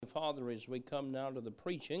Father, as we come now to the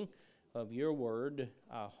preaching of your word,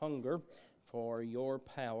 I hunger for your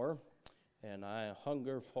power, and I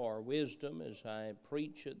hunger for wisdom as I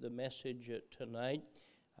preach the message tonight.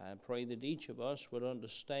 I pray that each of us would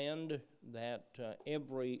understand that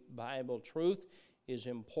every Bible truth is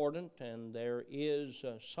important, and there is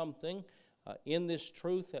something in this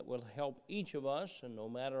truth that will help each of us, and no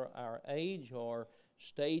matter our age or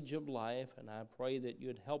stage of life. And I pray that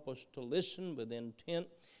you'd help us to listen with intent,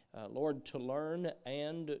 Lord, to learn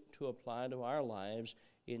and to apply to our lives.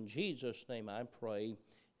 In Jesus' name I pray,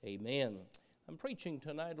 amen. I'm preaching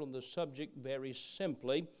tonight on the subject very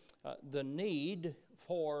simply, the need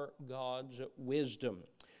for God's wisdom.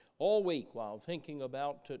 All week while thinking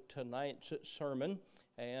about tonight's sermon,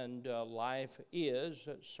 and life is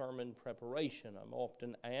sermon preparation. I'm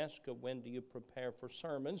often asked, when do you prepare for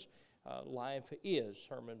sermons? Life is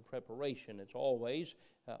sermon preparation. It's always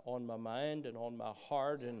on my mind and on my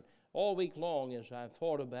heart, and all week long as I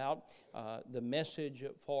thought about the message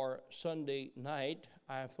for Sunday night,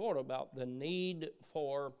 I thought about the need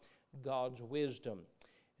for God's wisdom.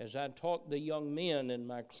 As I taught the young men in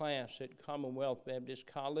my class at Commonwealth Baptist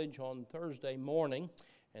College on Thursday morning,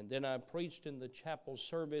 and then I preached in the chapel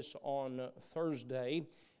service on Thursday,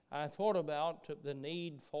 I thought about the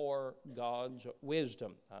need for God's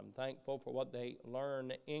wisdom. I'm thankful for what they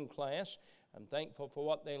learn in class. I'm thankful for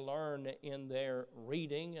what they learn in their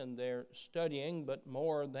reading and their studying, but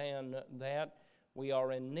more than that, we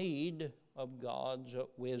are in need of God's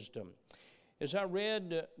wisdom. As I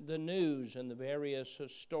read the news and the various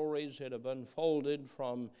stories that have unfolded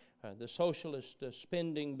from the socialist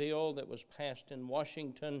spending bill that was passed in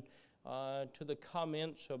Washington to the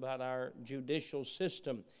comments about our judicial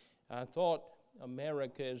system, I thought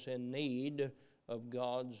America is in need of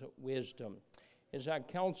God's wisdom. As I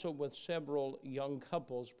counseled with several young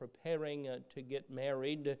couples preparing to get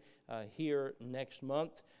married here next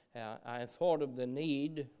month, I thought of the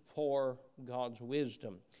need for God's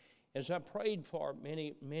wisdom. As I prayed for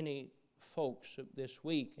many folks this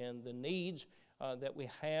week and the needs that we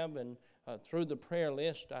have, and through the prayer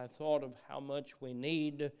list, I thought of how much we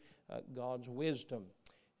need God's wisdom.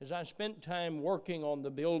 As I spent time working on the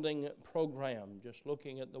building program, just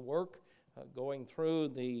looking at the work, going through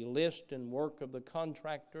the list and work of the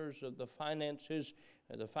contractors, of the finances,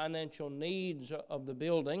 the financial needs of the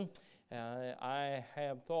building, I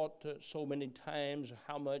have thought so many times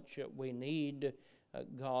how much we need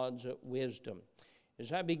God's wisdom.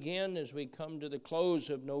 As we come to the close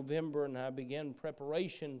of November and I begin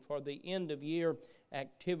preparation for the end of year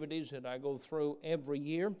activities that I go through every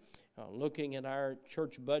year, looking at our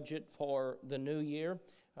church budget for the new year,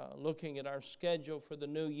 looking at our schedule for the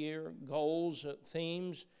new year, goals,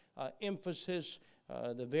 themes, emphasis,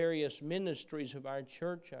 the various ministries of our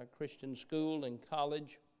church, our Christian school and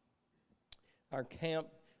college, our camp,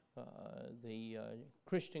 the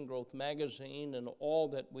Christian Growth Magazine, and all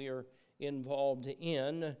that we are involved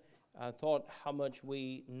in, I thought how much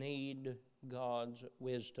we need God's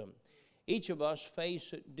wisdom. Each of us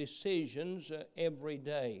face decisions every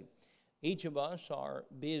day. Each of us are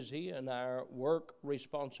busy in our work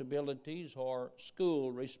responsibilities or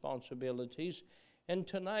school responsibilities. And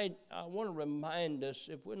tonight, I want to remind us,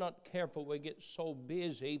 if we're not careful, we get so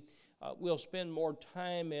busy, we'll spend more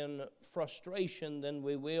time in frustration than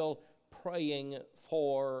we will praying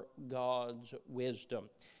for God's wisdom.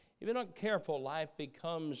 If you're not careful, life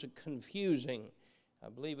becomes confusing. I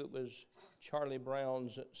believe it was Charlie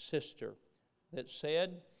Brown's sister that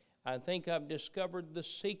said, "I think I've discovered the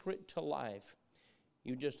secret to life.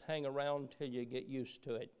 You just hang around till you get used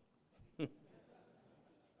to it."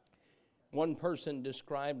 One person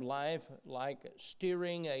described life like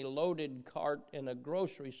steering a loaded cart in a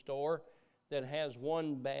grocery store that has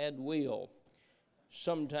one bad wheel.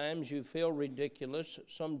 Sometimes you feel ridiculous.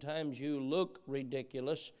 Sometimes you look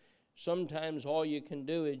ridiculous. Sometimes all you can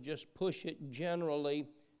do is just push it generally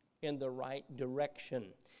in the right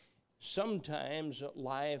direction. Sometimes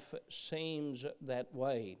life seems that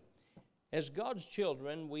way. As God's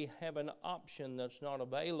children, we have an option that's not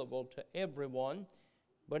available to everyone,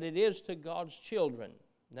 but it is to God's children.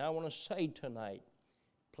 Now I want to say tonight,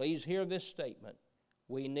 please hear this statement.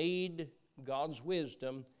 We need God's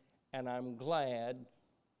wisdom, and I'm glad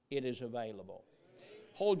it is available.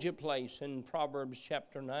 Hold your place in Proverbs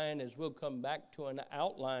chapter 9 as we'll come back to an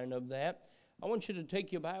outline of that. I want you to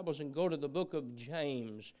take your Bibles and go to the book of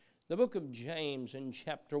James. The book of James in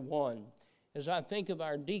chapter 1. As I think of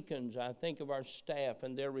our deacons, I think of our staff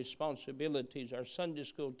and their responsibilities, our Sunday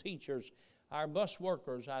school teachers, our bus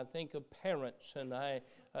workers, I think of parents, and I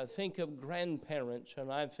think of grandparents,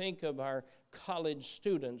 and I think of our college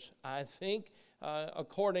students. I think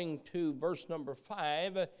according to verse number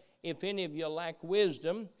 5, if any of you lack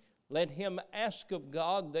wisdom, let him ask of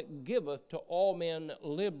God that giveth to all men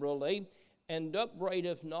liberally, and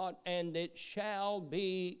upbraideth not, and it shall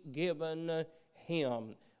be given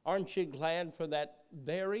him. Aren't you glad for that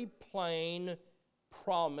very plain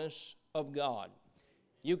promise of God?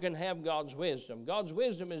 You can have God's wisdom. God's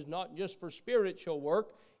wisdom is not just for spiritual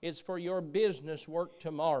work, it's for your business work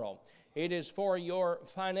tomorrow. It is for your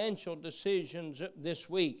financial decisions this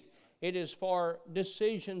week. It is for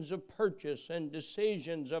decisions of purchase and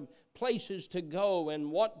decisions of places to go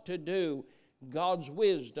and what to do. God's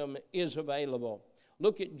wisdom is available.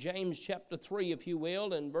 Look at James chapter 3, if you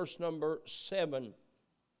will, and verse number 7.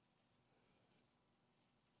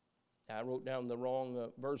 I wrote down the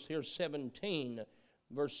wrong verse here, 17.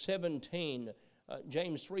 Verse 17,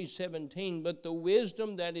 James 3:17, but the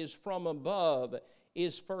wisdom that is from above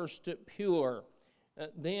is first pure,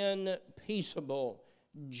 then peaceable,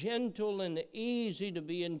 gentle and easy to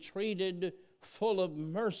be entreated, full of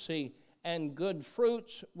mercy and good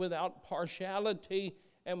fruits, without partiality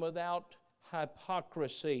and without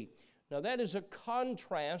hypocrisy. Now that is a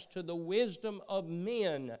contrast to the wisdom of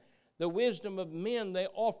men. The wisdom of men, they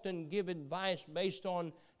often give advice based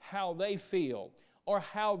on how they feel, or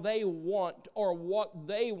how they want, or what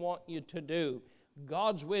they want you to do.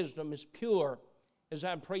 God's wisdom is pure. As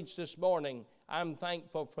I preached this morning, I'm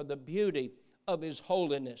thankful for the beauty of His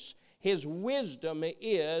holiness. His wisdom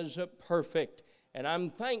is perfect. And I'm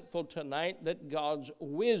thankful tonight that God's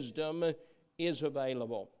wisdom is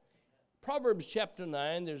available. Proverbs chapter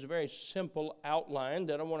 9, there's a very simple outline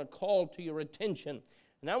that I want to call to your attention.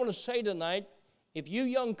 And I want to say tonight, if you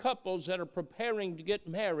young couples that are preparing to get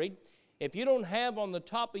married, if you don't have on the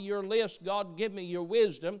top of your list, God give me your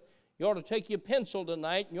wisdom, you ought to take your pencil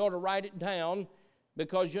tonight and you ought to write it down,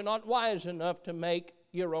 because you're not wise enough to make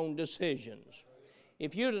your own decisions.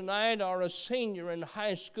 If you tonight are a senior in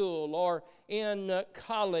high school or in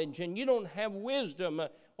college and you don't have wisdom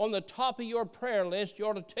on the top of your prayer list, you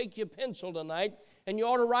ought to take your pencil tonight and you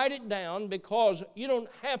ought to write it down, because you don't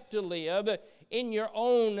have to live in your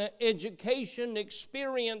own education,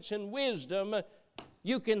 experience, and wisdom.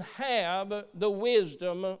 You can have the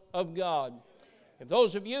wisdom of God. If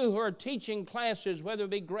those of you who are teaching classes, whether it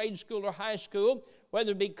be grade school or high school,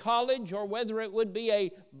 whether it be college or whether it would be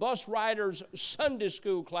a bus rider's Sunday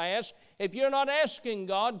school class, if you're not asking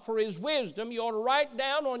God for His wisdom, you ought to write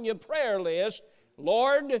down on your prayer list,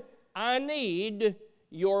 Lord, I need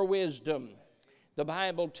your wisdom. The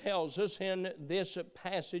Bible tells us in this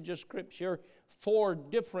passage of Scripture 4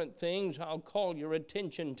 different things I'll call your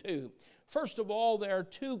attention to. First of all, there are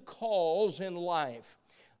 2 calls in life.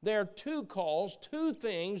 There are 2 calls, 2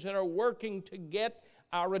 things that are working to get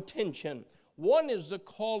our attention. One is the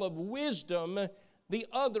call of wisdom. The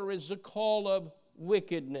other is the call of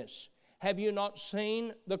wickedness. Have you not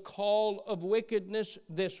seen the call of wickedness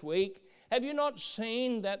this week? Have you not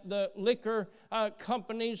seen that the liquor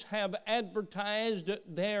companies have advertised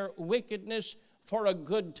their wickedness for a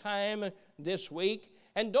good time this week?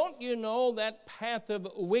 And don't you know that path of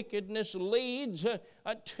wickedness leads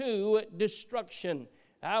to destruction?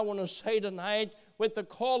 I want to say tonight, with the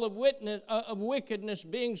call of wickedness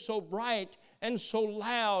being so bright and so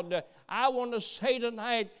loud, I want to say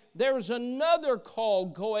tonight, there's another call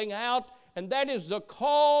going out, and that is the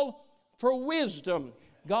call for wisdom.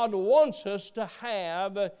 God wants us to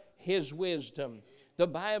have His wisdom. The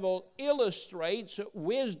Bible illustrates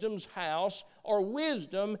wisdom's house, or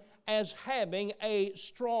wisdom, as having a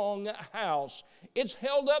strong house. It's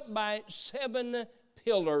held up by 7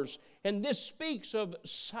 pillars, and this speaks of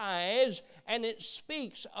size and it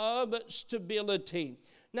speaks of stability.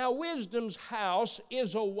 Now, wisdom's house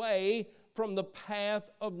is away from the path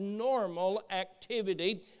of normal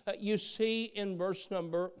activity you see in verse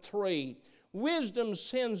number 3. Wisdom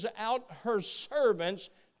sends out her servants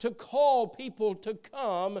to call people to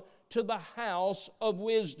come to the house of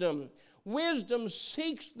wisdom. Wisdom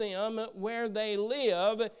seeks them where they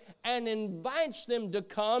live and invites them to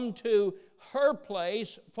come to her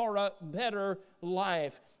place for a better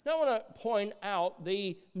life. Now I want to point out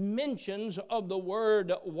the mentions of the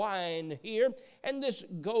word wine here, and this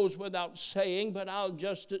goes without saying, but I'll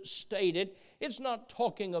just state it. It's not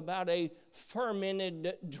talking about a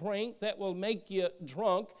fermented drink that will make you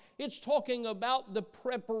drunk. It's talking about the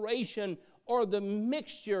preparation or the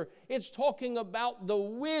mixture. It's talking about the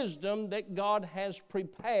wisdom that God has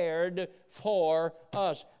prepared for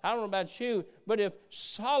us. I don't know about you, but if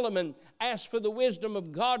Solomon asked for the wisdom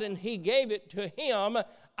of God and he gave it to him,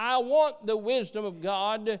 I want the wisdom of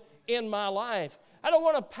God in my life. I don't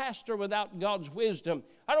want to pastor without God's wisdom.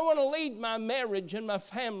 I don't want to lead my marriage and my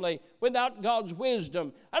family without God's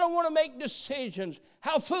wisdom. I don't want to make decisions.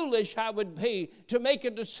 How foolish I would be to make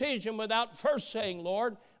a decision without first saying,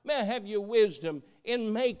 Lord, may I have your wisdom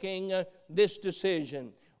in making this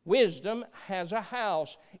decision. Wisdom has a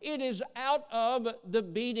house. It is out of the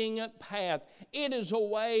beating path. It is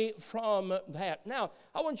away from that. Now,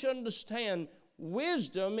 I want you to understand,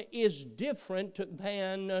 wisdom is different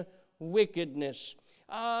than wickedness.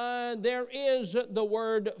 There is the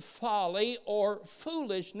word folly or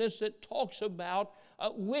foolishness that talks about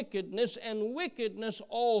wickedness, and wickedness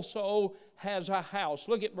also has a house.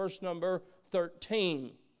 Look at verse number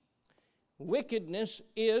 13. Wickedness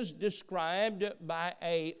is described by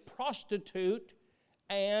a prostitute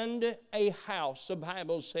and a house. The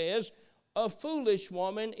Bible says, a foolish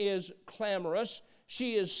woman is clamorous,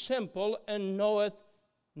 she is simple and knoweth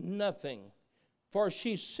nothing. For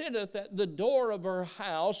she sitteth at the door of her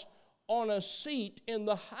house on a seat in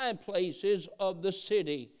the high places of the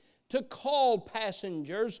city, to call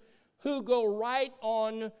passengers who go right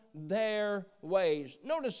on their ways.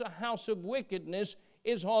 Notice a house of wickedness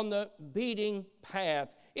is on the beating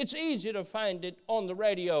path. It's easy to find it on the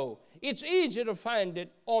radio. It's easy to find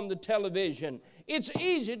it on the television. It's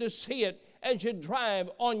easy to see it as you drive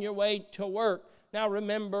on your way to work. Now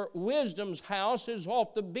remember, wisdom's house is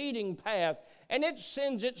off the beating path, and it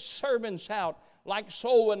sends its servants out like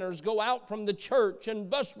soul winners go out from the church, and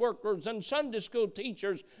bus workers and Sunday school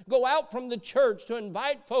teachers go out from the church to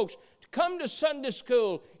invite folks to come to Sunday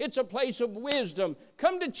school. It's a place of wisdom.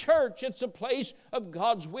 Come to church. It's a place of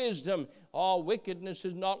God's wisdom. All wickedness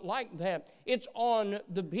is not like that. It's on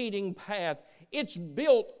the beating path. It's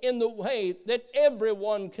built in the way that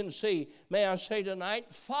everyone can see. May I say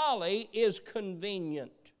tonight, folly is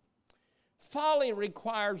convenient. Folly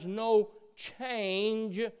requires no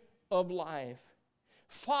change of life.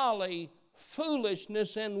 Folly,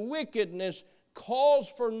 foolishness, and wickedness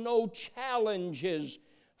calls for no challenges.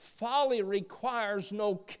 Folly requires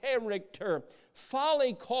no character.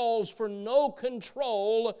 Folly calls for no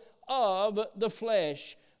control of the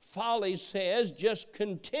flesh. Folly says, just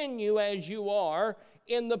continue as you are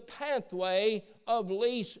in the pathway of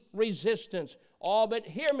least resistance. Oh, but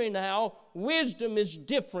hear me now, wisdom is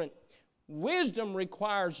different. Wisdom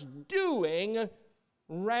requires doing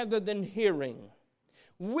rather than hearing.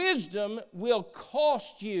 Wisdom will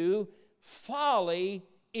cost you. Folly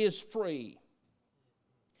is free.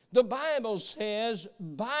 The Bible says,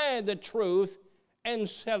 buy the truth and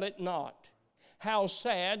sell it not. How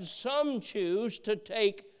sad some choose to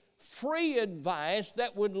take free advice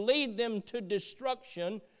that would lead them to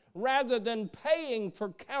destruction rather than paying for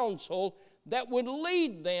counsel that would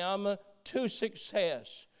lead them to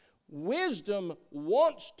success. Wisdom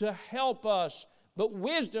wants to help us, but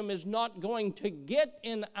wisdom is not going to get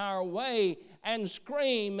in our way and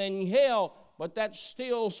scream and yell. But that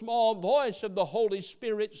still small voice of the Holy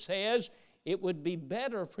Spirit says, it would be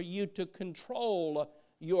better for you to control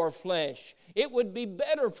your flesh. It would be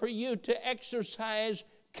better for you to exercise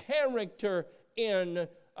character in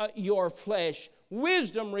your flesh.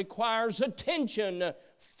 Wisdom requires attention.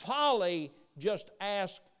 Folly just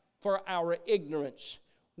asks for our ignorance.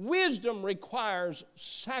 Wisdom requires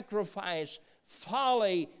sacrifice.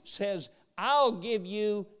 Folly says, I'll give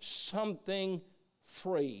you something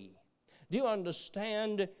free. Do you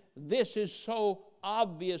understand? This is so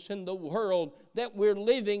obvious in the world that we're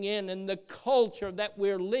living in the culture that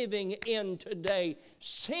we're living in today.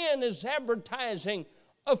 Sin is advertising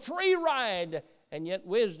a free ride, and yet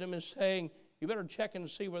wisdom is saying, you better check and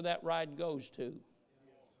see where that ride goes to.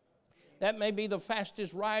 That may be the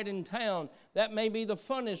fastest ride in town. That may be the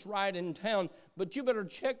funnest ride in town. But you better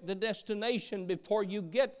check the destination before you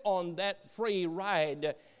get on that free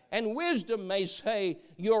ride. And wisdom may say,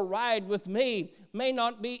 your ride with me may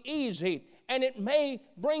not be easy. And it may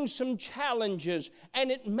bring some challenges.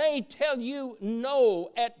 And it may tell you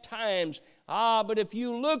no at times. But if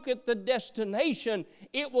you look at the destination,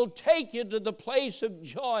 it will take you to the place of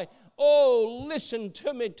joy. Oh, listen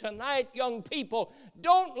to me tonight, young people.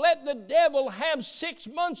 Don't let the devil have 6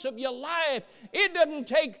 months of your life. It doesn't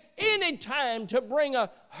take any time to bring a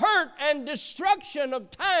hurt and destruction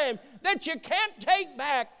of time that you can't take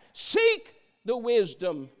back. Seek the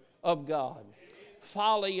wisdom of God.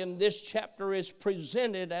 Folly in this chapter is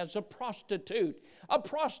presented as a prostitute. A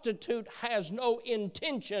prostitute has no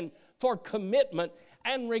intention for commitment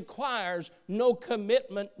and requires no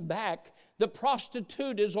commitment back. The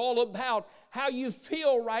prostitute is all about how you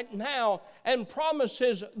feel right now and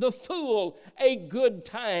promises the fool a good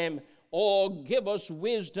time. Oh, give us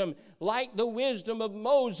wisdom like the wisdom of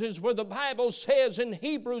Moses, where the Bible says in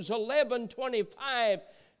Hebrews 11:25,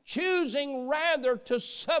 choosing rather to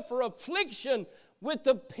suffer affliction with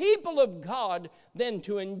the people of God than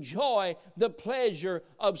to enjoy the pleasure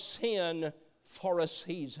of sin for a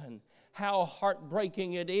season. How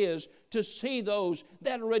heartbreaking it is to see those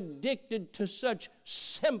that are addicted to such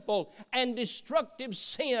simple and destructive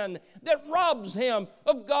sin that robs him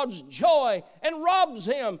of God's joy and robs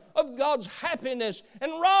him of God's happiness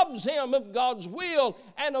and robs him of God's will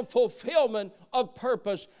and of fulfillment of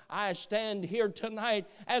purpose. I stand here tonight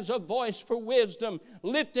as a voice for wisdom,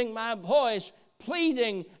 lifting my voice,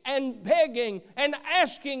 pleading and begging and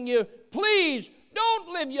asking you, please don't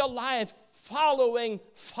live your life following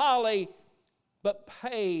folly, but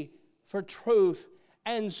pay for truth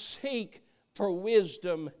and seek for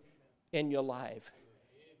wisdom in your life.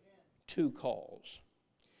 Two calls.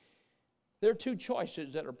 There are two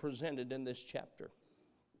choices that are presented in this chapter.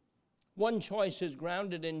 One choice is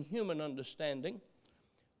grounded in human understanding.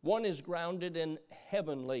 One is grounded in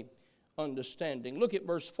heavenly understanding. Look at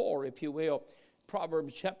verse 4, if you will.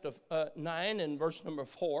 Proverbs chapter 9 and verse number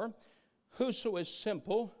 4. Whoso is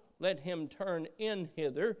simple, let him turn in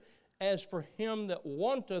hither. As for him that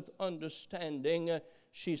wanteth understanding,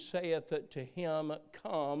 she saith to him,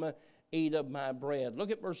 come, eat of my bread.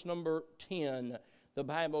 Look at verse number 10. The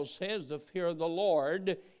Bible says, the fear of the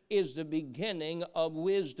Lord is the beginning of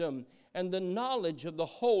wisdom, and the knowledge of the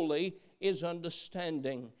holy is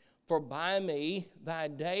understanding. For by me thy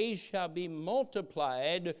days shall be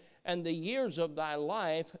multiplied, and the years of thy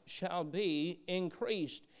life shall be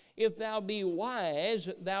increased. If thou be wise,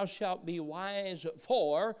 thou shalt be wise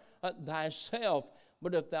for thyself.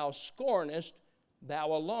 But if thou scornest,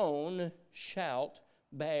 thou alone shalt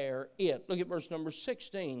bear it. Look at verse number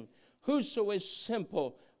 16. Whoso is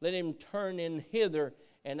simple, let him turn in hither.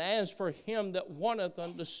 And as for him that wanteth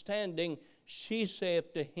understanding, she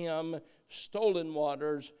saith to him, stolen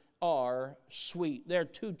waters are sweet. There are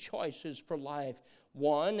two choices for life.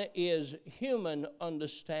 One is human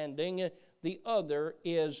understanding. The other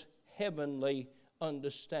is heavenly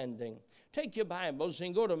understanding. Take your Bibles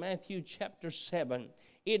and go to Matthew chapter 7.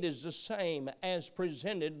 It is the same as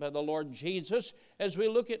presented by the Lord Jesus as we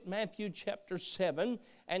look at Matthew chapter 7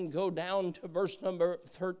 and go down to verse number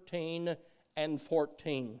 13 and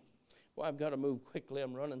 14. Well, I've got to move quickly.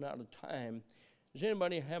 I'm running out of time. Does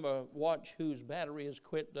anybody have a watch whose battery is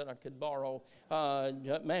quit that I could borrow?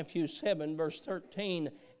 Matthew 7, verse 13.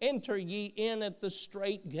 Enter ye in at the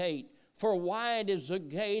strait gate, for wide is the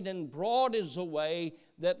gate and broad is the way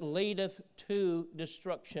that leadeth to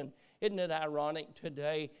destruction. Isn't it ironic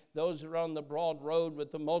today, those that are on the broad road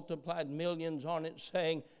with the multiplied millions on it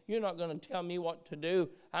saying, you're not going to tell me what to do.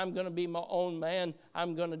 I'm going to be my own man.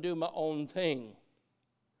 I'm going to do my own thing.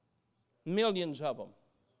 Millions of them.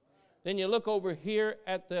 Then you look over here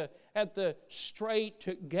at the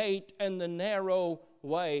straight gate and the narrow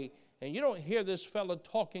way. And you don't hear this fellow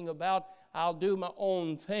talking about, I'll do my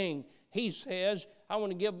own thing. He says, I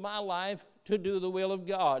want to give my life to do the will of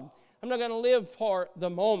God. I'm not going to live for the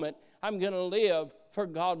moment. I'm going to live for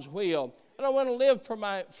God's will. I don't want to live for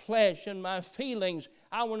my flesh and my feelings.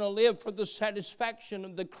 I want to live for the satisfaction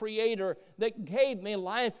of the Creator that gave me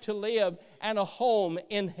life to live and a home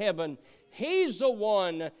in heaven. He's the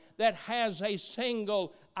one that has a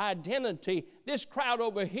single identity. This crowd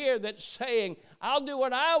over here that's saying, I'll do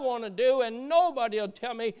what I want to do and nobody will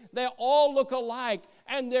tell me. They all look alike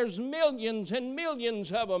and there's millions and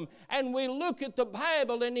millions of them. And we look at the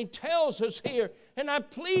Bible and He tells us here, and I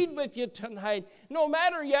plead with you tonight, no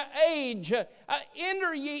matter your age,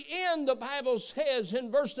 enter ye in, the Bible says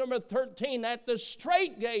in verse number 13, at the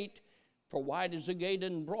strait gate. For wide is the gate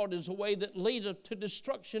and broad is the way that leadeth to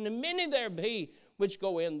destruction, and many there be which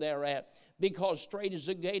go in thereat. Because strait is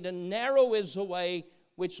the gate and narrow is the way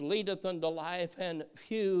which leadeth unto life, and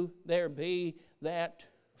few there be that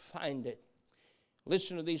find it.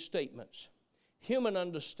 Listen to these statements. Human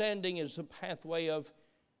understanding is the pathway of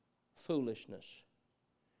foolishness.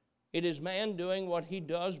 It is man doing what he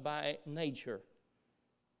does by nature.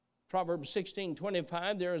 Proverbs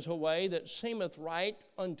 16:25, there is a way that seemeth right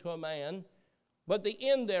unto a man, but the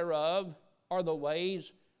end thereof are the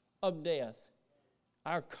ways of death.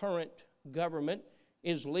 Our current government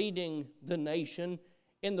is leading the nation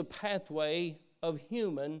in the pathway of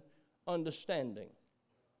human understanding.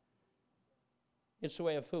 It's the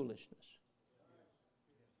way of foolishness.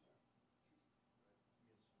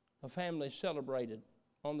 A family celebrated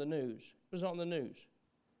on the news. It was on the news.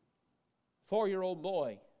 4-year-old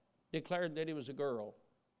boy declared that he was a girl.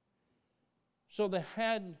 So they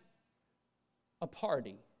had a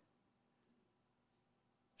party.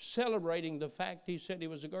 celebrating the fact he said he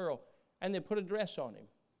was a girl, and they put a dress on him.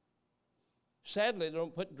 Sadly, they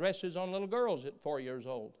don't put dresses on little girls at 4 years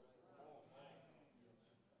old.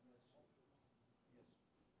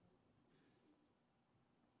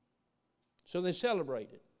 So they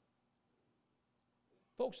celebrated.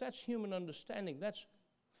 Folks, that's human understanding. That's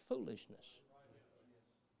foolishness.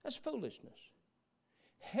 That's foolishness.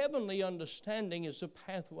 Heavenly understanding is the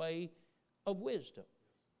pathway of wisdom.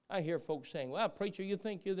 I hear folks saying, well, preacher, you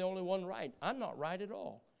think you're the only one right. I'm not right at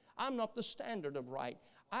all. I'm not the standard of right.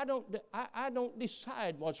 I don't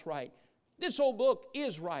decide what's right. This old book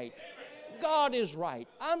is right. God is right.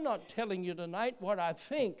 I'm not telling you tonight what I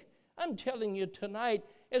think. I'm telling you tonight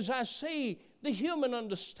as I see the human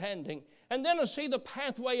understanding, and then I see the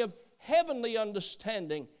pathway of heavenly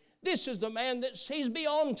understanding. This is the man that sees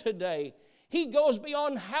beyond today. He goes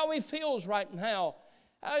beyond how he feels right now.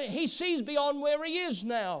 He sees beyond where he is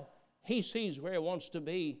now. He sees where he wants to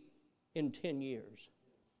be in 10 years.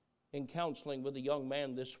 In counseling with a young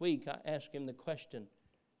man this week, I asked him the question,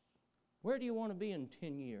 where do you want to be in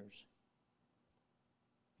 10 years?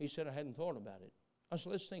 He said, I hadn't thought about it. I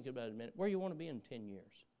said, let's think about it a minute. Where do you want to be in 10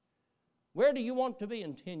 years? Where do you want to be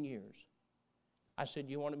in 10 years? I said,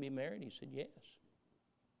 you want to be married? He said, yes.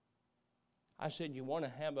 I said, you want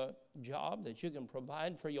to have a job that you can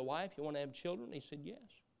provide for your wife? You want to have children? He said, yes.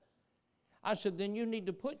 I said, then you need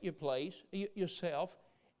to put yourself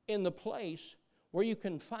in the place where you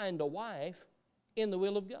can find a wife in the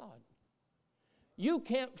will of God. You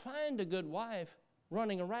can't find a good wife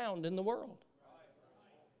running around in the world.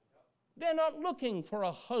 They're not looking for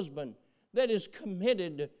a husband that is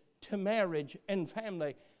committed to marriage and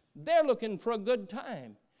family. They're looking for a good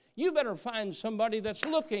time. You better find somebody that's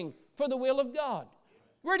looking for the will of God.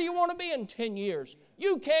 Where do you want to be in 10 years?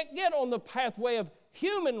 You can't get on the pathway of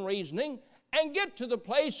human reasoning and get to the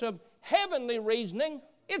place of heavenly reasoning.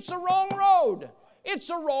 It's the wrong road. It's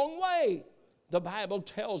the wrong way. The Bible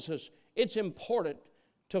tells us it's important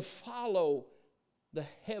to follow the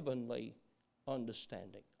heavenly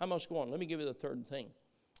understanding. I must go on. Let me give you the third thing.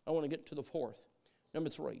 I want to get to the fourth. Number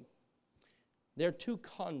 3. There are two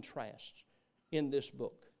contrasts in this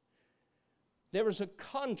book. There is a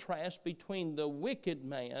contrast between the wicked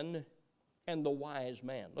man and the wise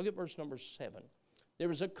man. Look at verse number 7.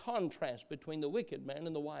 There is a contrast between the wicked man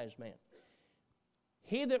and the wise man.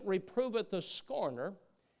 He that reproveth a scorner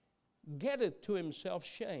getteth to himself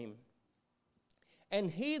shame, and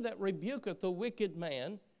he that rebuketh a wicked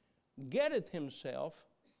man getteth himself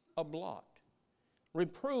a blot.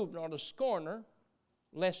 Reprove not a scorner,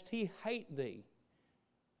 lest he hate thee.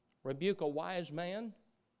 Rebuke a wise man,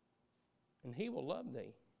 and he will love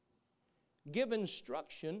thee. Give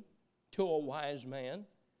instruction to a wise man,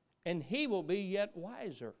 and he will be yet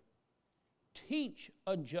wiser. Teach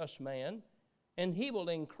a just man, and he will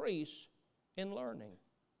increase in learning.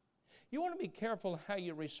 You want to be careful how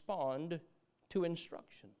you respond to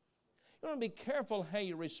instruction. You want to be careful how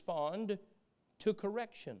you respond to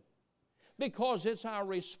correction, because it's our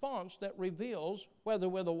response that reveals whether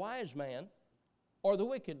we're the wise man or the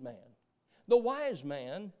wicked man, the wise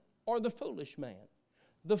man or the foolish man.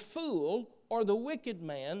 The fool or the wicked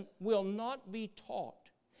man will not be taught.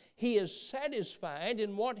 He is satisfied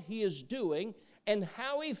in what he is doing and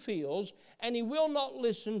how he feels, and he will not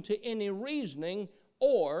listen to any reasoning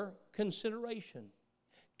or consideration.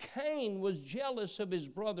 Cain was jealous of his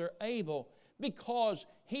brother Abel because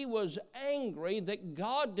he was angry that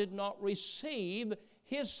God did not receive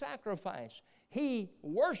his sacrifice. He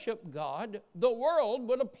worshiped God. The world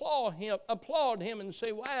would applaud him and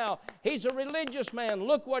say, wow, he's a religious man.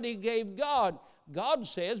 Look what he gave God. God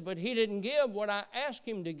says, but he didn't give what I asked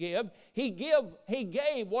him to give. He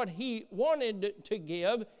gave what he wanted to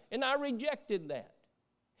give, and I rejected that.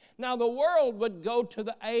 Now the world would go to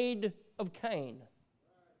the aid of Cain.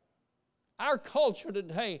 Our culture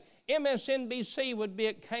today, MSNBC would be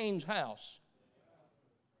at Cain's house,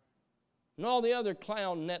 and all the other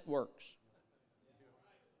clown networks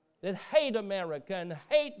that hate America and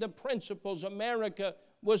hate the principles America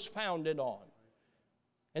was founded on.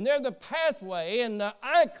 And they're the pathway and the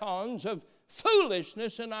icons of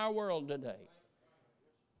foolishness in our world today.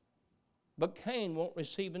 But Cain won't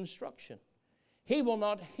receive instruction. He will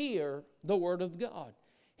not hear the word of God.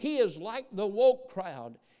 He is like the woke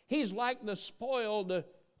crowd. He's like the spoiled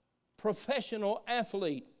professional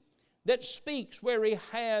athlete that speaks where he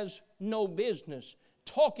has no business,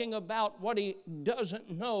 talking about what he doesn't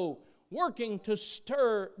know, working to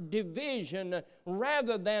stir division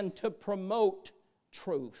rather than to promote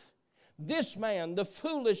truth. This man, the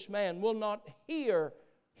foolish man, will not hear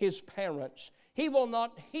his parents. He will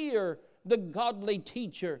not hear the godly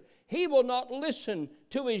teacher. He will not listen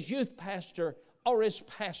to his youth pastor or his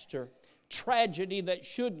pastor. Tragedy that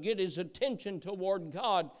should get his attention toward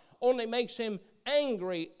God only makes him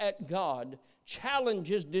angry at God.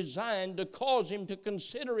 Challenges designed to cause him to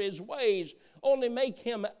consider his ways only make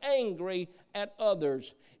him angry at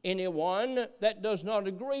others. Anyone that does not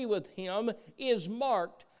agree with him is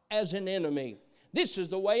marked as an enemy. This is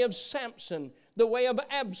the way of Samson, the way of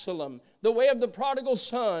Absalom, the way of the prodigal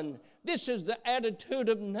son. This is the attitude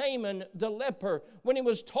of Naaman the leper when he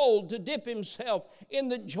was told to dip himself in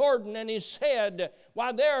the Jordan, and he said,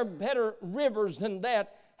 "Why, there are better rivers than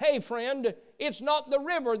that." Hey, friend, it's not the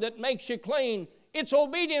river that makes you clean. It's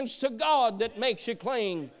obedience to God that makes you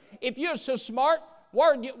clean. If you're so smart,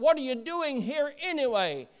 what are you doing here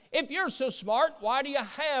anyway? If you're so smart, why do you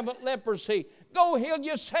have leprosy? Go heal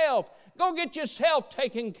yourself. Go get yourself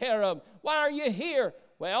taken care of. Why are you here?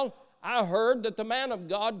 Well, I heard that the man of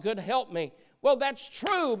God could help me. Well, that's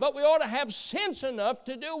true, but we ought to have sense enough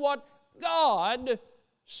to do what God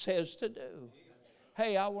says to do.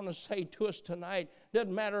 Hey, I want to say to us tonight,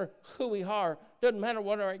 doesn't matter who we are, doesn't matter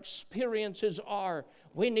what our experiences are,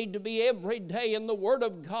 we need to be every day in the Word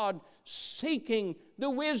of God, seeking the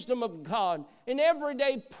wisdom of God, and every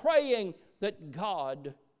day praying that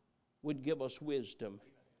God would give us wisdom.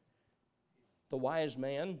 The wise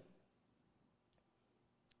man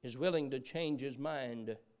is willing to change his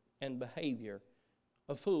mind and behavior.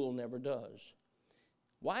 A fool never does.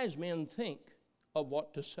 Wise men think of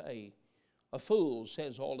what to say. A fool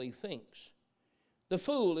says all he thinks. The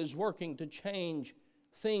fool is working to change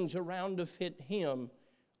things around to fit him.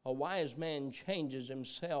 A wise man changes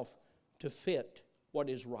himself to fit what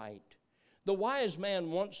is right. The wise man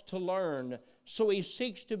wants to learn, so he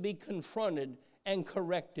seeks to be confronted and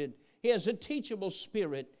corrected. He has a teachable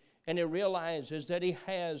spirit, and he realizes that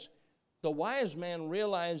the wise man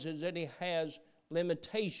realizes that he has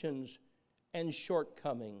limitations and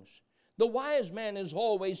shortcomings. The wise man is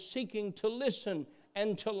always seeking to listen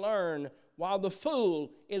and to learn, while the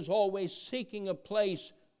fool is always seeking a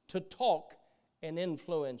place to talk and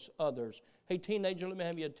influence others. Hey, teenager, let me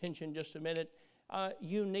have your attention just a minute.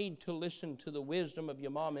 You need to listen to the wisdom of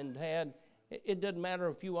your mom and dad. It doesn't matter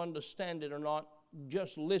if you understand it or not.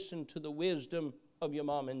 Just listen to the wisdom of your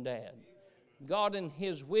mom and dad. God in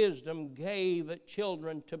His wisdom gave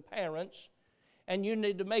children to parents, and you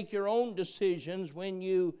need to make your own decisions when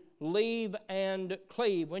you leave and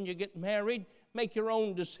cleave. When you get married, make your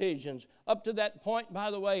own decisions. Up to that point,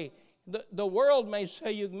 by the way, the world may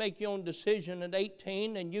say you can make your own decision at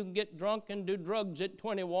 18 and you can get drunk and do drugs at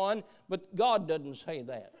 21, but God doesn't say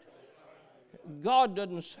that. God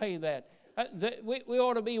doesn't say that. We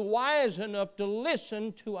ought to be wise enough to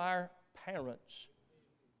listen to our parents.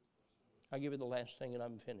 I'll give you the last thing and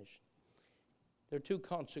I'm finished. There are two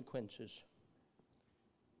consequences.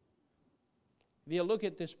 If you look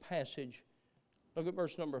at this passage, look at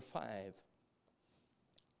verse number 5.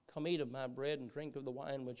 Come eat of my bread and drink of the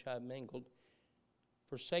wine which I have mingled.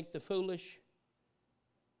 Forsake the foolish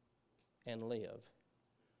and live.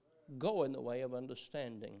 Go in the way of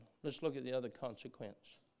understanding. Let's look at the other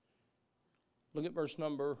consequence. Look at verse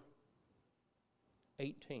number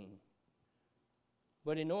 18.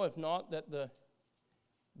 But he knoweth not that the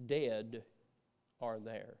dead are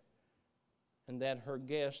there, and that her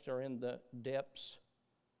guests are in the depths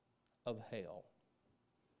of hell.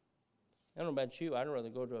 I don't know about you, I'd rather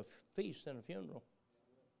go to a feast than a funeral.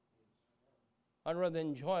 I'd rather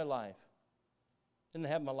enjoy life than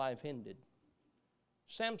have my life ended.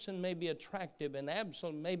 Samson may be attractive and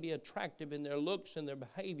Absalom may be attractive in their looks and their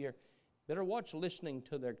behavior. Better watch listening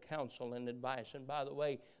to their counsel and advice. And by the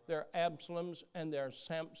way, there are Absaloms and there are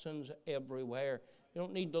Samsons everywhere. You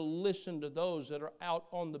don't need to listen to those that are out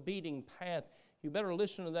on the beating path. You better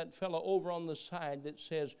listen to that fellow over on the side that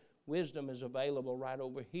says, wisdom is available right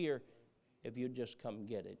over here if you just come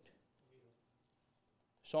get it.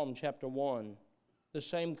 Psalm chapter 1, the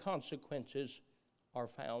same consequences are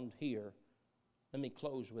found here. Let me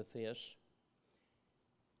close with this.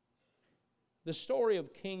 The story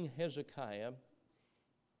of King Hezekiah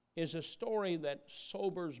is a story that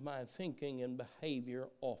sobers my thinking and behavior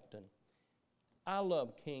often. I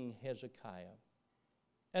love King Hezekiah.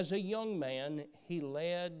 As a young man, he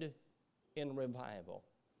led in revival.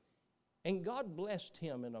 And God blessed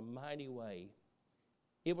him in a mighty way.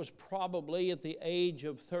 It was probably at the age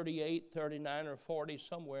of 38, 39, or 40,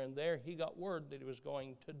 somewhere in there, he got word that he was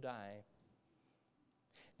going to die.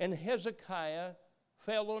 And Hezekiah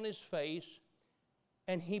fell on his face,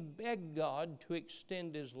 and he begged God to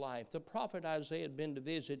extend his life. The prophet Isaiah had been to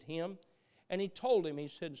visit him, and he told him, he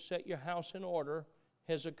said, set your house in order,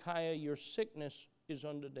 Hezekiah, your sickness is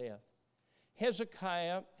unto death.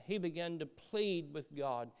 Hezekiah, he began to plead with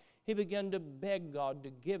God. He began to beg God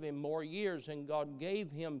to give him more years, and God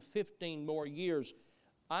gave him 15 more years.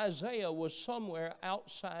 Isaiah was somewhere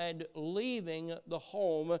outside, leaving the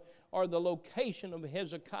home or the location of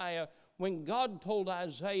Hezekiah when God told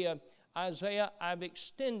Isaiah, Isaiah, I've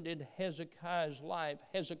extended Hezekiah's life.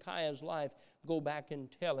 Go back and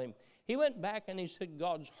tell him. He went back and he said,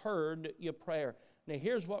 God's heard your prayer. Now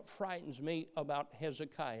here's what frightens me about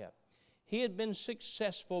Hezekiah. He had been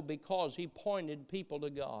successful because he pointed people to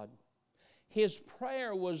God. His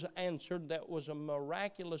prayer was answered. That was a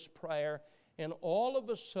miraculous prayer. And all of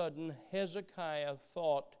a sudden, Hezekiah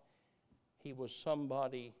thought he was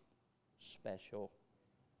somebody special.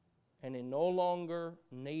 And he no longer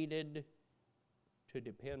needed to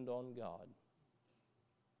depend on God.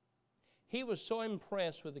 He was so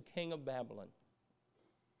impressed with the king of Babylon.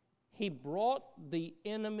 He brought the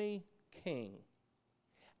enemy king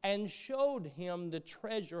and showed him the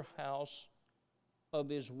treasure house of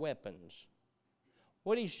his weapons.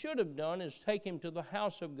 What he should have done is take him to the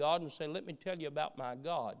house of God and say, let me tell you about my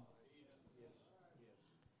God.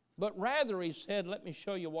 But rather he said, let me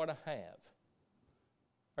show you what I have.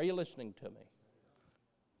 Are you listening to me?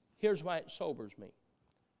 Here's why it sobers me.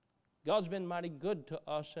 God's been mighty good to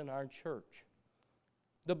us in our church.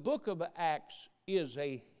 The book of Acts is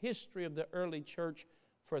a history of the early church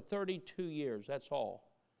for 32 years. That's all.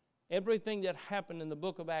 Everything that happened in the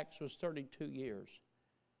book of Acts was 32 years.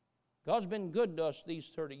 God's been good to us these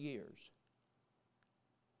 30 years.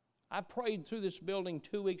 I prayed through this building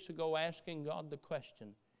 2 weeks ago asking God the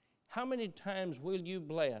question, how many times will you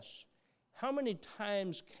bless? How many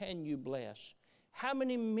times can you bless? How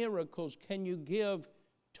many miracles can you give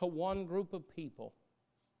to one group of people?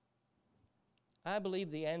 I believe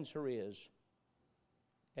the answer is,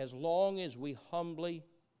 as long as we humbly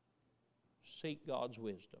seek God's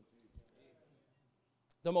wisdom.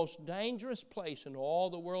 The most dangerous place in all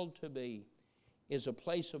the world to be is a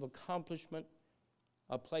place of accomplishment,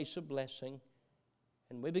 a place of blessing.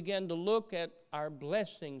 And we began to look at our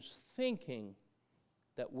blessings thinking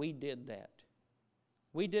that we did that.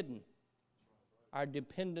 We didn't. Our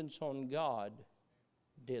dependence on God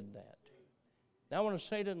did that. Now I want to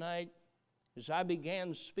say tonight, as I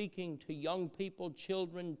began speaking to young people,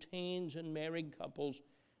 children, teens, and married couples,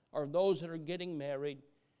 or those that are getting married,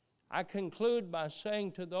 I conclude by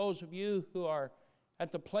saying to those of you who are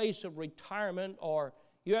at the place of retirement, or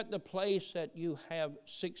you're at the place that you have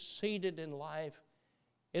succeeded in life,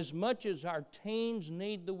 as much as our teens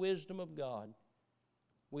need the wisdom of God,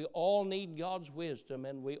 we all need God's wisdom,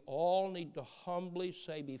 and we all need to humbly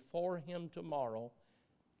say before Him tomorrow,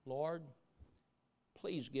 Lord,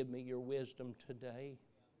 please give me your wisdom today.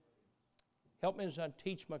 Help me as I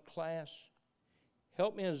teach my class.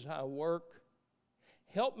 Help me as I work.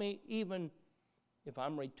 Help me even if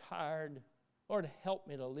I'm retired. Lord, help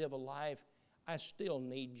me to live a life. I still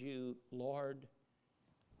need you, Lord.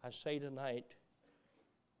 I say tonight,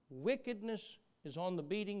 wickedness is on the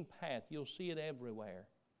beating path. You'll see it everywhere.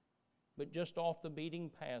 But just off the beating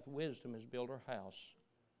path, wisdom has built her house.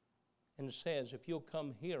 And says, if you'll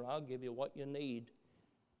come here, I'll give you what you need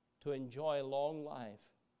to enjoy a long life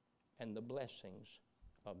and the blessings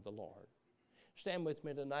of the Lord. Stand with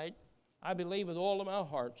me tonight. I believe with all of my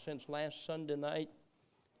heart since last Sunday night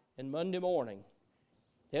and Monday morning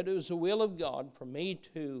that it was the will of God for me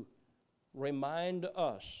to remind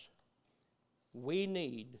us we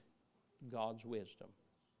need God's wisdom.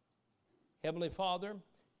 Heavenly Father,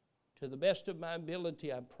 to the best of my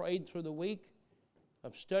ability, I prayed through the week.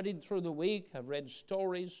 I've studied through the week. I've read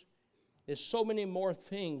stories. There's so many more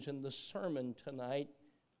things in the sermon tonight.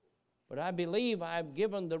 But I believe I've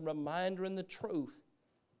given the reminder and the truth.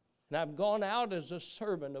 And I've gone out as a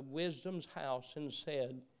servant of wisdom's house and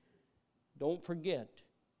said, don't forget,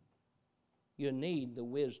 you need the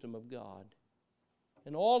wisdom of God.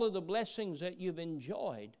 And all of the blessings that you've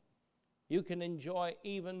enjoyed, you can enjoy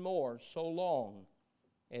even more so long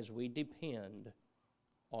as we depend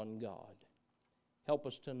on God. Help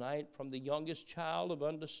us tonight from the youngest child of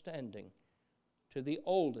understanding to the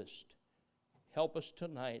oldest. Help us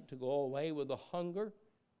tonight to go away with a hunger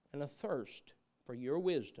and a thirst for your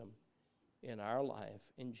wisdom in our life.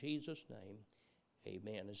 In Jesus' name,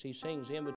 amen. As he sings the invitation.